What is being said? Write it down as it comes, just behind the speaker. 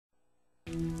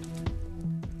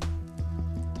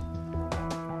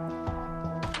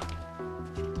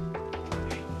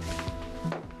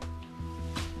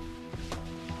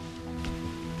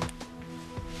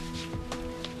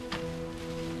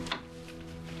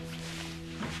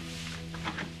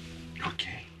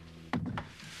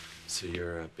So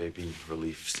your baby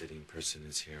relief sitting person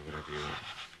is here, whatever you want.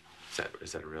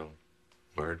 Is that a real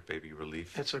word, baby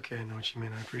relief? It's okay. I know what you mean.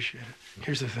 I appreciate it.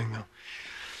 Here's the thing, though.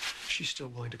 She's still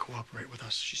willing to cooperate with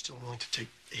us. She's still willing to take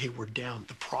Hayward down.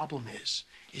 The problem is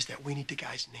that we need the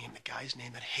guy's name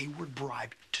that Hayward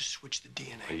bribed to switch the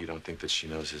DNA. But you don't think that she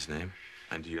knows his name?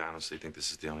 And do you honestly think this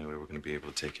is the only way we're going to be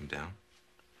able to take him down?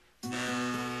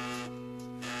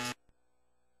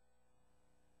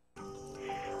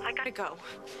 I gotta go.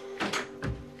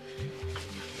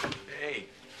 Hey,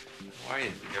 how are you?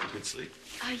 You have a good sleep?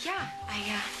 Yeah, I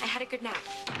had a good nap.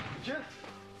 Yeah.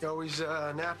 You always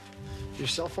nap your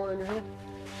cell phone in your hand?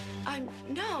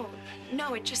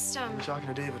 No, it just, You were talking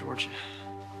to David, weren't you?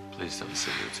 Please don't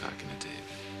say you were talking to David.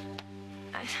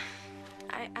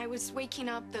 I was waking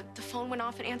up, the phone went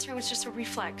off, and answering was just a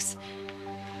reflex.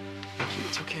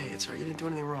 It's okay. It's all right. You didn't do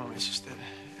anything wrong. It's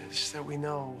just that we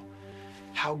know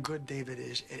how good David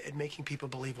is at making people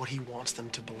believe what he wants them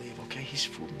to believe, okay? He's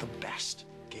fooled the best,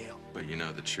 Gayle. But you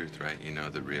know the truth, right? You know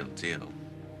the real deal.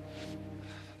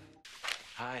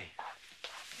 Hi.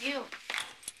 You.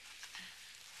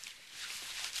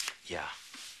 Yeah.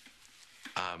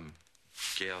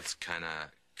 Gayle's kind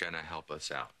of gonna help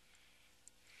us out.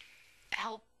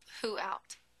 Help who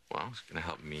out? Well, it's gonna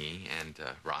help me and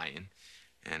Ryan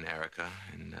and Erica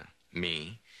and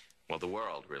me. Well, the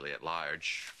world, really, at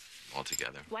large, all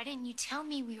together. Why didn't you tell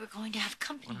me we were going to have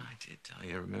company? Well, I did tell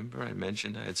you, remember? I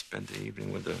mentioned I had spent the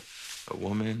evening with a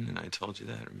woman, and I told you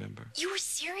that, remember? You were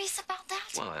serious about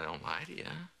that? Well, I don't lie to you.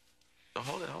 So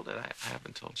hold it. I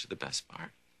haven't told you the best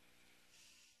part.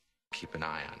 Keep an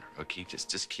eye on her, okay?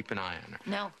 Just keep an eye on her.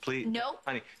 No. Please. No.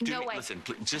 Honey, No way. Listen,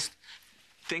 please, just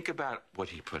think about what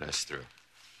he put us through.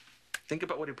 Think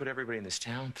about what he put everybody in this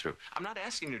town through. I'm not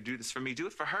asking you to do this for me. Do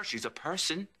it for her. She's a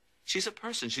person. She's a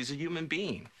person. She's a human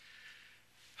being.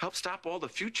 Help stop all the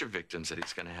future victims that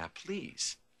he's going to have,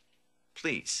 please.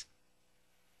 Please.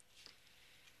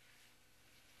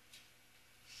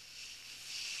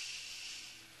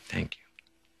 Thank you.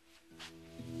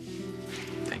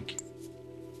 Thank you.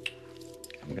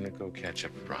 I'm going to go catch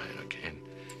up with Brian, okay?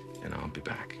 And I'll be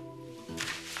back.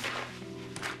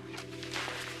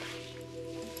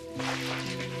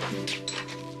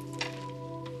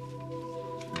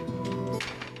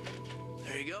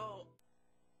 There you go.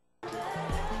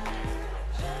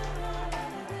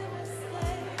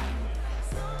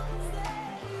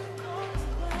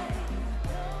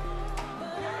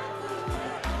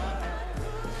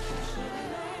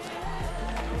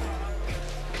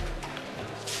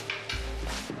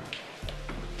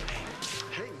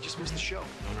 Hey, you just missed the show. No.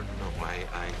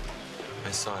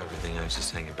 I saw everything. I was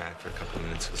just hanging back for a couple of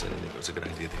minutes because I didn't think it was a good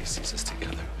idea that he sees us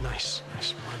together. Nice.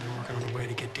 Well, I've been working on a way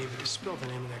to get David to spill the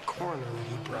name of that coroner that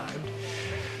he bribed.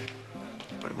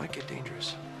 But it might get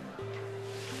dangerous.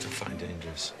 Define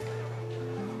dangerous.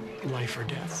 Life or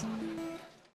death.